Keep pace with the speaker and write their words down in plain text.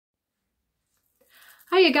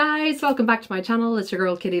Hiya guys, welcome back to my channel. It's your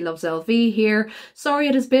girl Kitty Loves LV here. Sorry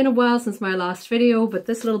it has been a while since my last video, but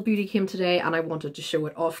this little beauty came today and I wanted to show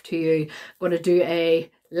it off to you. I'm going to do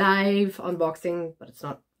a live unboxing, but it's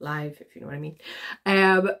not live if you know what I mean.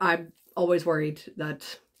 I'm always worried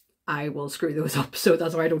that I will screw those up, so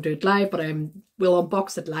that's why I don't do it live, but I will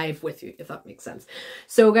unbox it live with you, if that makes sense.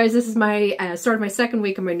 So guys, this is my start of my second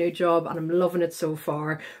week of my new job and I'm loving it so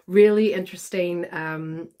far. Really interesting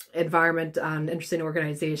environment and interesting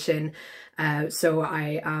organization. So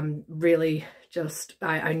I am really just,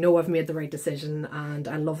 I know I've made the right decision and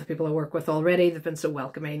I love the people I work with already. They've been so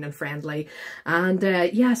welcoming and friendly, and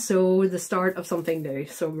yeah, so the start of something new,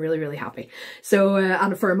 so I'm really happy. So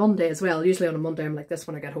and for a Monday as well, usually on a Monday I'm like this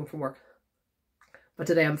when I get home from work, but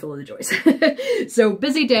today I'm full of the joys. So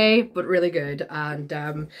busy day but really good,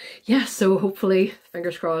 and yeah, so hopefully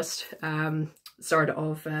fingers crossed, start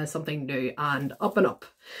of something new and up.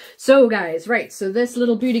 So guys, right, so this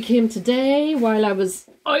little beauty came today while I was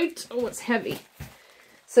out. Oh, it's heavy.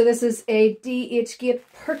 So this is a DHgate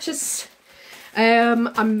purchase. I'm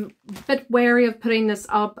a bit wary of putting this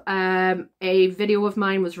up. A video of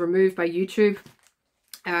mine was removed by YouTube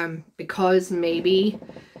because maybe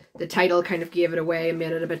the title kind of gave it away and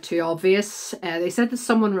made it a bit too obvious. They said that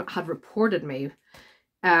someone had reported me.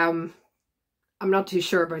 I'm not too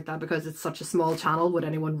sure about that because it's such a small channel. Would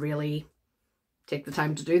anyone really take the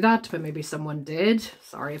time to do that? But maybe someone did.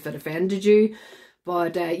 Sorry if it offended you.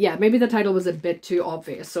 But yeah, maybe the title was a bit too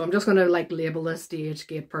obvious. So I'm just going to like label this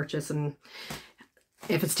DHgate purchase, and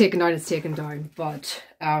if it's taken down, it's taken down. But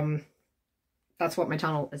that's what my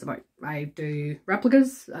channel is about. I do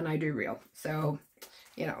replicas and I do real. So,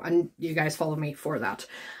 you know, and you guys follow me for that.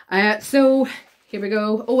 So here we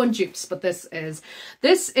go. Oh, and dupes. But it's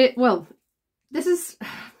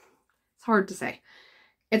hard to say.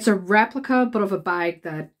 It's a replica, but of a bag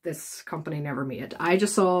that this company never made. I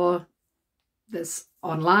just saw this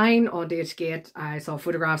online on DHgate. I saw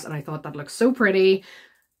photographs and I thought that looked so pretty.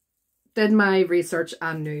 Did my research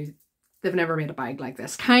and knew they've never made a bag like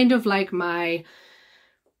this. Kind of like my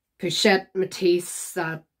Pochette Matisse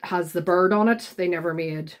that has the bird on it. They never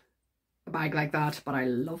made a bag like that, but I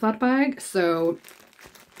love that bag. So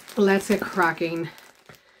let's get cracking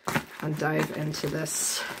and dive into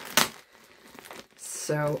this.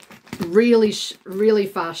 So really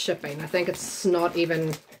fast shipping. I think it's not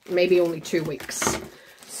even, maybe only 2 weeks.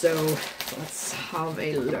 So let's have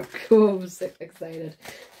a look. Oh, I'm so excited.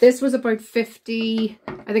 This was about 50,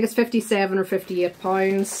 I think it's 57 or 58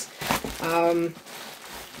 pounds. The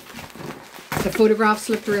photographs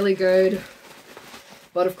looked really good,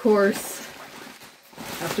 but of course you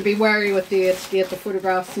have to be wary with DHgate. The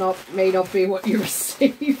photographs may not be what you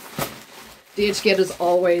receive. DHgate is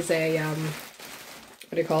always a,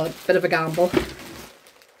 what do you call it, bit of a gamble.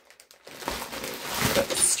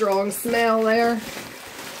 Got a strong smell there.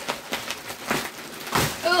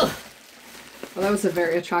 Ugh. Well, that was a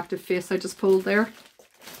very attractive face I just pulled there.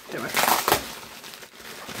 Anyway.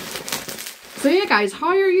 So yeah guys, how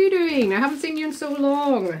are you doing? I haven't seen you in so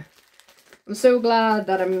long. I'm so glad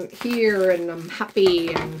that I'm here and I'm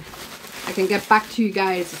happy and I can get back to you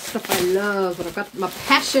guys with stuff I love, and I've got my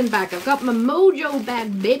passion back. I've got my mojo back,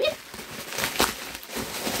 baby.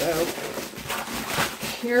 So,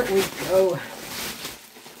 here we go.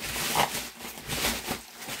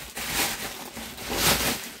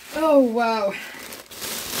 Oh, wow.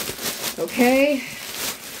 Okay.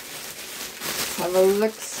 Let's have a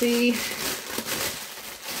look-see.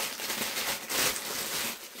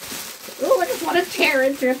 Oh, I just want to tear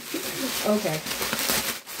into it. Okay.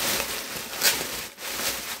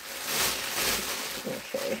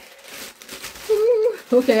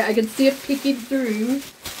 Okay, I can see it peeking through.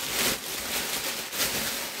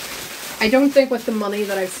 I don't think with the money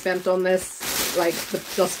that I've spent on this, like, the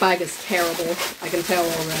dust bag is terrible. I can tell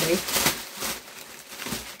already.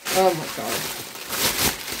 Oh my god.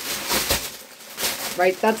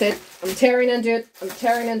 Right, that's it. I'm tearing into it. I'm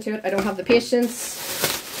tearing into it. I don't have the patience.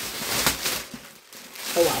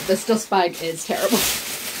 Oh wow, this dust bag is terrible.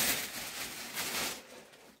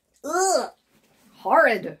 Ugh!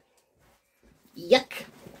 Horrid! Yuck.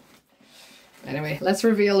 Anyway, let's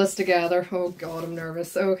reveal this together. Oh god, I'm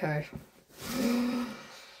nervous. Okay.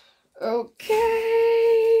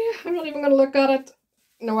 Okay. I'm not even going to look at it.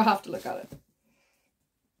 No, I have to look at it.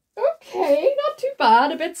 Okay, not too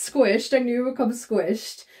bad. A bit squished. I knew it would come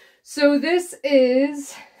squished. So this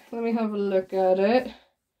is... Let me have a look at it.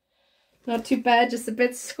 Not too bad, just a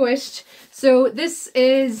bit squished. So this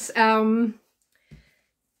is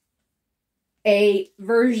a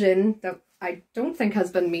version that I don't think has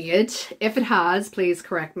been made. If it has, please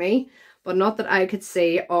correct me. But not that I could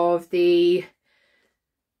see, of the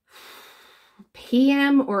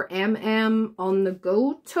PM or MM on the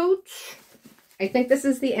go tote. I think this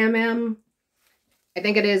is the MM. I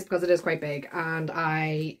think it is because it is quite big and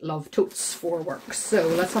I love totes for work. So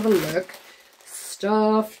let's have a look.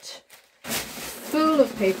 Stuffed, full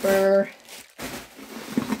of paper.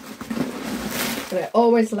 And I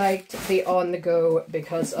always liked the on the go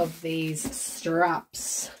because of these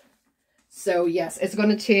straps. So yes, it's going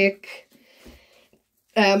to take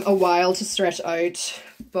a while to stretch out,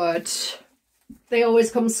 but they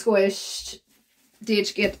always come squished.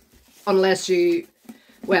 DHgate, unless you,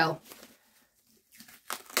 well,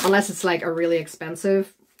 unless it's like a really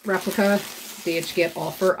expensive replica, DHgate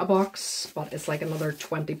offer a box, but it's like another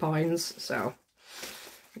 £20, so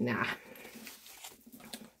nah.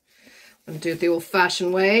 I'm going to do it the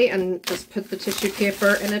old-fashioned way and just put the tissue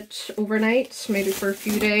paper in it overnight, maybe for a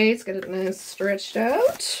few days, get it nice stretched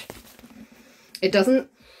out. It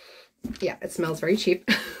doesn't, yeah, it smells very cheap.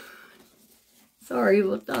 Sorry,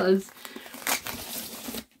 but it does.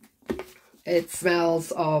 It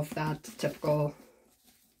smells of that typical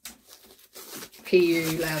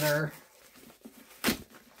PU leather,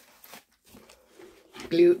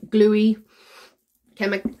 gluey,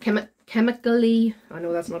 chemically, I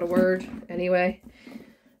know that's not a word, anyway.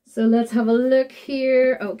 So let's have a look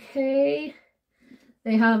here. Okay,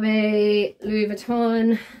 they have a Louis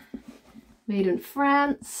Vuitton made in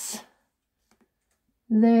France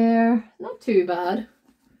there, not too bad.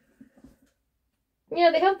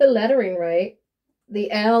 Yeah, they have the lettering right.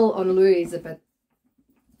 The L on Louis is a bit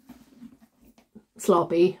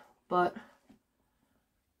sloppy, but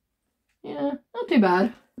yeah, not too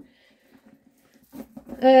bad.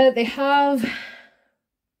 They have,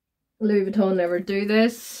 Louis Vuitton never do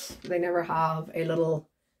this. They never have a little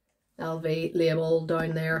LV label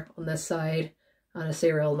down there on this side and a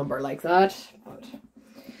serial number like that. But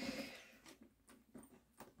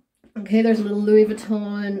okay, there's a little Louis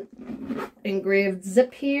Vuitton engraved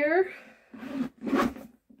zip here.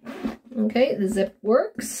 Okay, the zip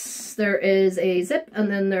works. There is a zip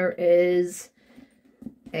and then there is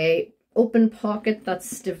a open pocket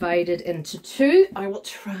that's divided into two. I will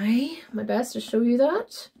try my best to show you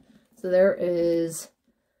that. So there is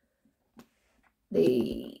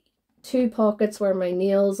the two pockets where my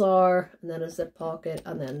nails are, and then a zip pocket,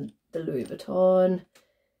 and then the Louis Vuitton.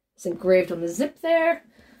 It's engraved on the zip there,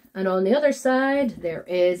 and on the other side there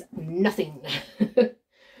is nothing.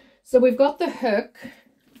 So we've got the hook.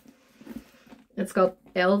 It's got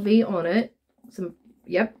LV on it. So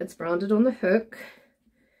yep, it's branded on the hook.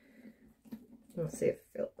 Let's see if it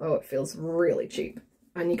feels, oh, it feels really cheap.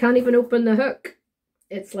 And you can't even open the hook.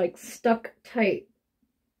 It's like stuck tight.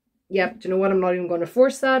 Yep, do you know what? I'm not even going to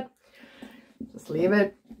force that. Just leave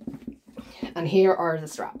it. And here are the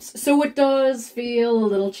straps. So it does feel a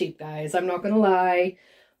little cheap, guys. I'm not going to lie.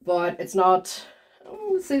 But it's not...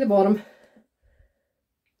 Oh, let's see the bottom.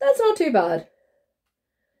 That's not too bad.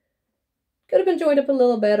 Could have been joined up a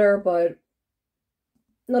little better, but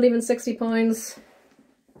not even £60.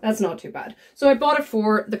 That's not too bad. So I bought it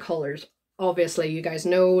for the colours. Obviously, you guys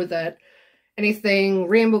know that anything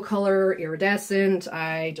rainbow colour, iridescent,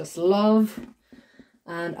 I just love.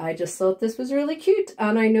 And I just thought this was really cute.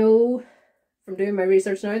 And I know from doing my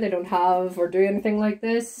research now, they don't have or do anything like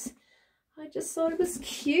this. I just thought it was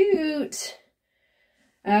cute.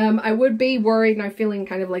 I would be worried now, feeling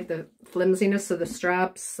kind of like the flimsiness of the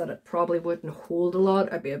straps, that it probably wouldn't hold a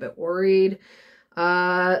lot. I'd be a bit worried.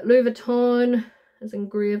 Louis Vuitton is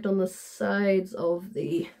engraved on the sides of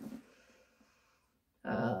the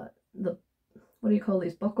what do you call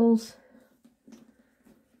these, buckles?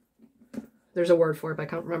 There's a word for it, but I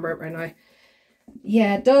can't remember it right now.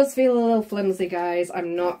 Yeah, it does feel a little flimsy, guys.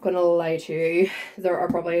 I'm not gonna lie to you. There are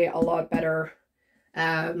probably a lot better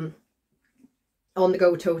on-the-go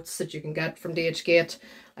totes that you can get from DHgate.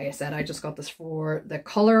 Like I said, I just got this for the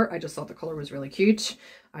colour. I just thought the colour was really cute.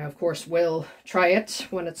 I, of course, will try it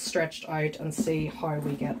when it's stretched out and see how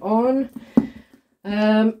we get on.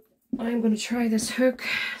 I'm going to try this hook.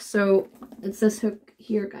 So, it's this hook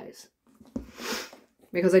here, guys.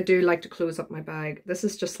 Because I do like to close up my bag. This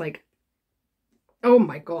is just like... Oh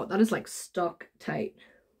my god, that is like stuck tight.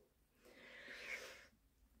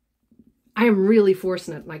 I am really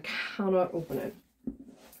forcing it and I cannot open it.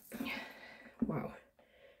 Wow.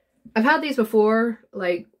 I've had these before,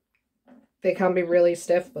 like, they can be really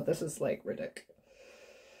stiff, but this is like ridiculous.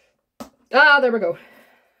 Ah, there we go.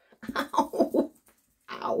 Ow.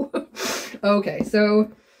 Ow. Okay,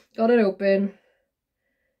 so got it open.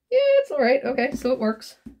 Yeah, it's alright. Okay, so it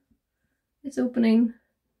works. It's opening.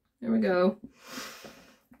 There we go.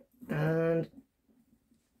 And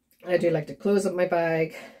I do like to close up my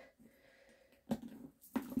bag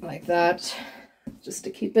like that. just to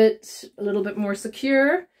keep it a little bit more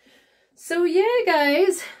secure. So yeah,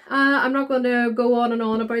 guys, I'm not going to go on and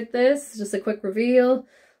on about this. It's just a quick reveal.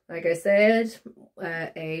 Like I said,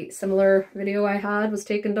 a similar video I had was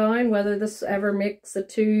taken down. Whether this ever makes it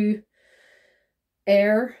to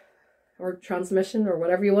air or transmission or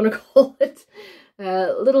whatever you want to call it.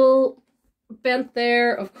 Little bent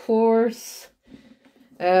there, of course.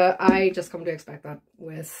 I just come to expect that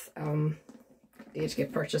with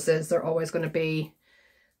DHgate purchases. They're always going to be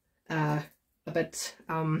a bit,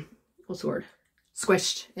 what's the word?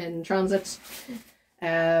 Squished in transit.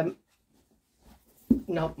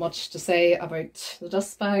 Not much to say about the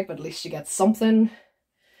dust bag, but at least you get something.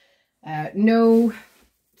 No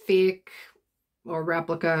fake or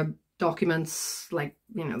replica documents, like,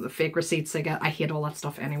 you know, the fake receipts I get. I hate all that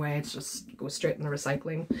stuff anyway. It's just goes straight in the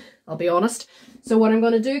recycling, I'll be honest. So what I'm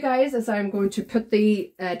going to do, guys, is I'm going to put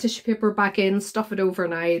the tissue paper back in, stuff it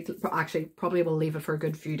overnight. Actually, probably will leave it for a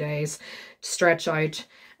good few days to stretch out.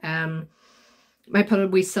 Might put a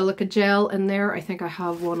wee silica gel in there. I think I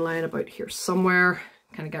have one lying about here somewhere.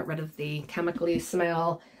 Kind of get rid of the chemically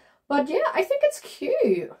smell. But yeah, I think it's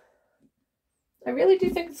cute. I really do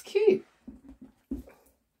think it's cute.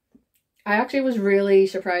 I actually was really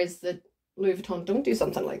surprised that Louis Vuitton don't do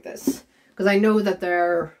something like this. Because I know that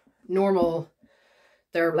their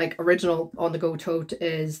like original on-the-go tote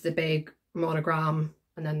is the big monogram.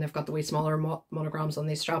 And then they've got the wee smaller monograms on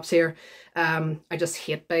these straps here. I just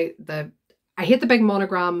hate the big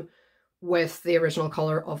monogram with the original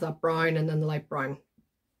colour of that brown and then the light brown.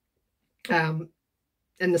 In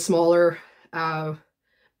the smaller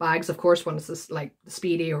bags, of course, when it's this, like the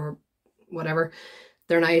Speedy or whatever,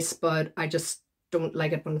 they're nice, but I just don't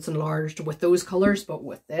like it when it's enlarged with those colours. But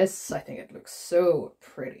with this, I think it looks so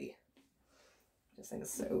pretty. I just think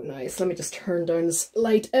it's so nice. Let me just turn down this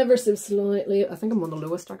light ever so slightly. I think I'm on the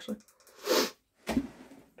lowest, actually.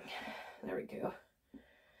 There we go.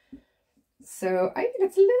 So I think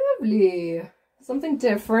it's lovely. Something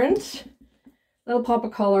different. Little pop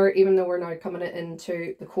of colour, even though we're now coming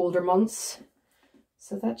into the colder months.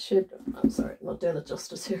 So that should... I'm sorry, I'm not doing it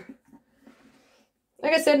justice here.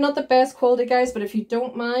 Like I said, not the best quality, guys, but if you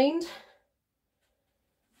don't mind,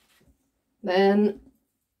 then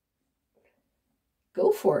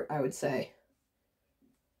go for it, I would say.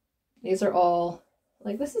 These are all,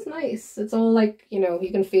 like, this is nice. It's all like, you know,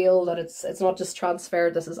 you can feel that it's not just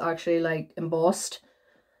transferred. This is actually like embossed.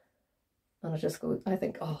 And it just goes, I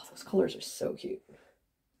think, oh, those colours are so cute.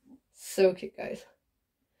 So cute, guys.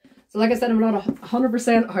 So like I said, I'm not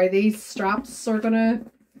 100% how these straps are gonna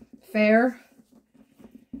fare.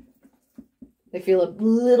 They feel a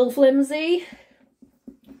little flimsy,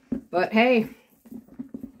 but hey,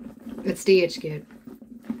 it's DHgate.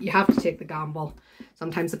 You have to take the gamble.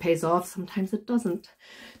 Sometimes it pays off, sometimes it doesn't.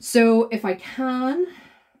 So if I can,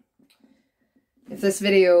 if this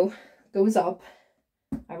video goes up,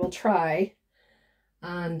 I will try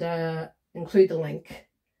and include the link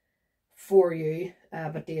for you.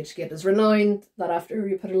 But DHgate is renowned that after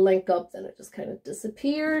you put a link up, then it just kind of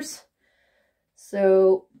disappears.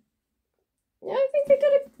 So yeah, I think they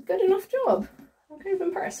did a good enough job. I'm kind of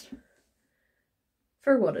impressed.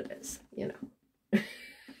 For what it is, you know.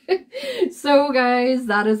 So guys,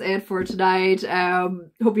 that is it for tonight.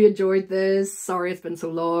 Hope you enjoyed this. Sorry it's been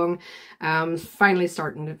so long. Finally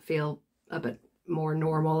starting to feel a bit more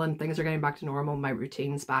normal and things are getting back to normal. My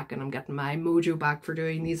routine's back and I'm getting my mojo back for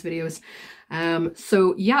doing these videos.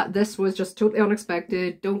 So yeah, this was just totally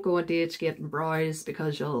unexpected. Don't go on DHgate and browse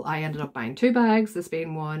because I ended up buying 2 bags, this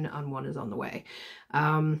being one, and one is on the way.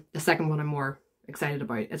 The second one I'm more excited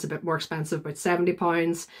about. It's a bit more expensive, about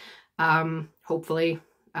 £70. Hopefully.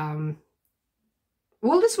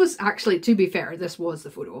 Well, this was actually, to be fair, this was the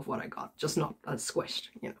photo of what I got, just not as squished,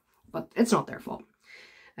 you know, but it's not their fault.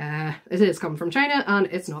 It is coming from China and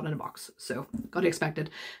it's not in a box, so gotta expect it.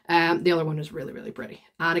 The other one is really, really pretty.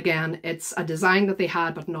 And again, it's a design that they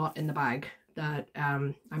had, but not in the bag that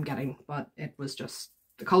I'm getting, but it was just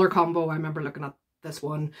the colour combo. I remember looking at this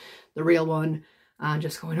one, the real one, and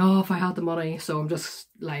just going, oh, if I had the money. So I'm just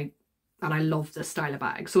like, and I love this style of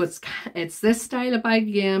bag. So it's this style of bag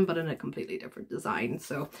again, but in a completely different design.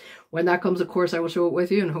 So when that comes, of course, I will show it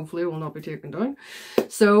with you and hopefully it will not be taken down.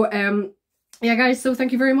 So yeah, guys, so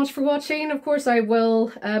thank you very much for watching. Of course, I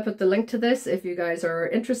will put the link to this if you guys are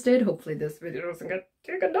interested. Hopefully this video doesn't get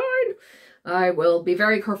taken down. I will be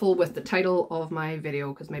very careful with the title of my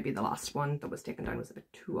video because maybe the last one that was taken down was a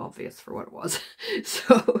bit too obvious for what it was.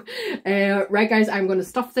 So, right guys, I'm going to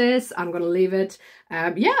stuff this. I'm going to leave it.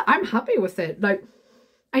 Yeah, I'm happy with it. Like,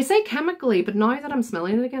 I say chemically, but now that I'm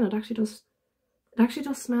smelling it again, it actually does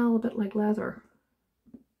smell a bit like leather.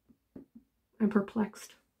 I'm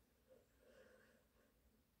perplexed.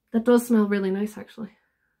 That does smell really nice, actually.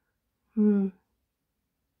 Don't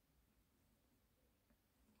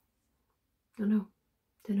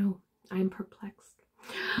know. I'm perplexed.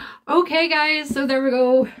 Okay, guys, so there we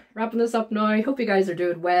go. Wrapping this up now. I hope you guys are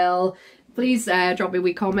doing well. Please drop me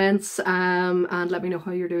wee comments and let me know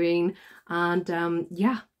how you're doing. And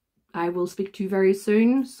yeah, I will speak to you very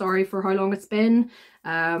soon. Sorry for how long it's been.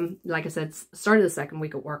 Like I said, started the second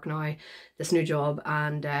week at work now, this new job,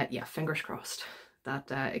 and yeah, fingers crossed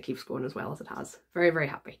that it keeps going as well as it has. Very, very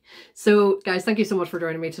happy. So guys, thank you so much for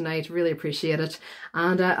joining me tonight. Really appreciate it.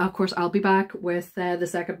 And of course, I'll be back with the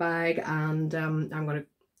second bag, and I'm going to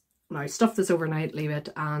now stuff this overnight, leave it,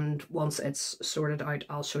 and once it's sorted out,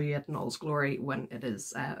 I'll show you it in all its glory when it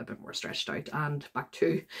is a bit more stretched out and back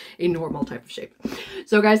to a normal type of shape.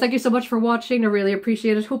 So guys, thank you so much for watching. I really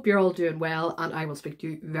appreciate it. Hope you're all doing well, and I will speak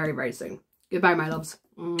to you very, very soon. Goodbye, my loves.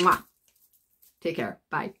 Mwah. Take care.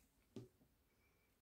 Bye.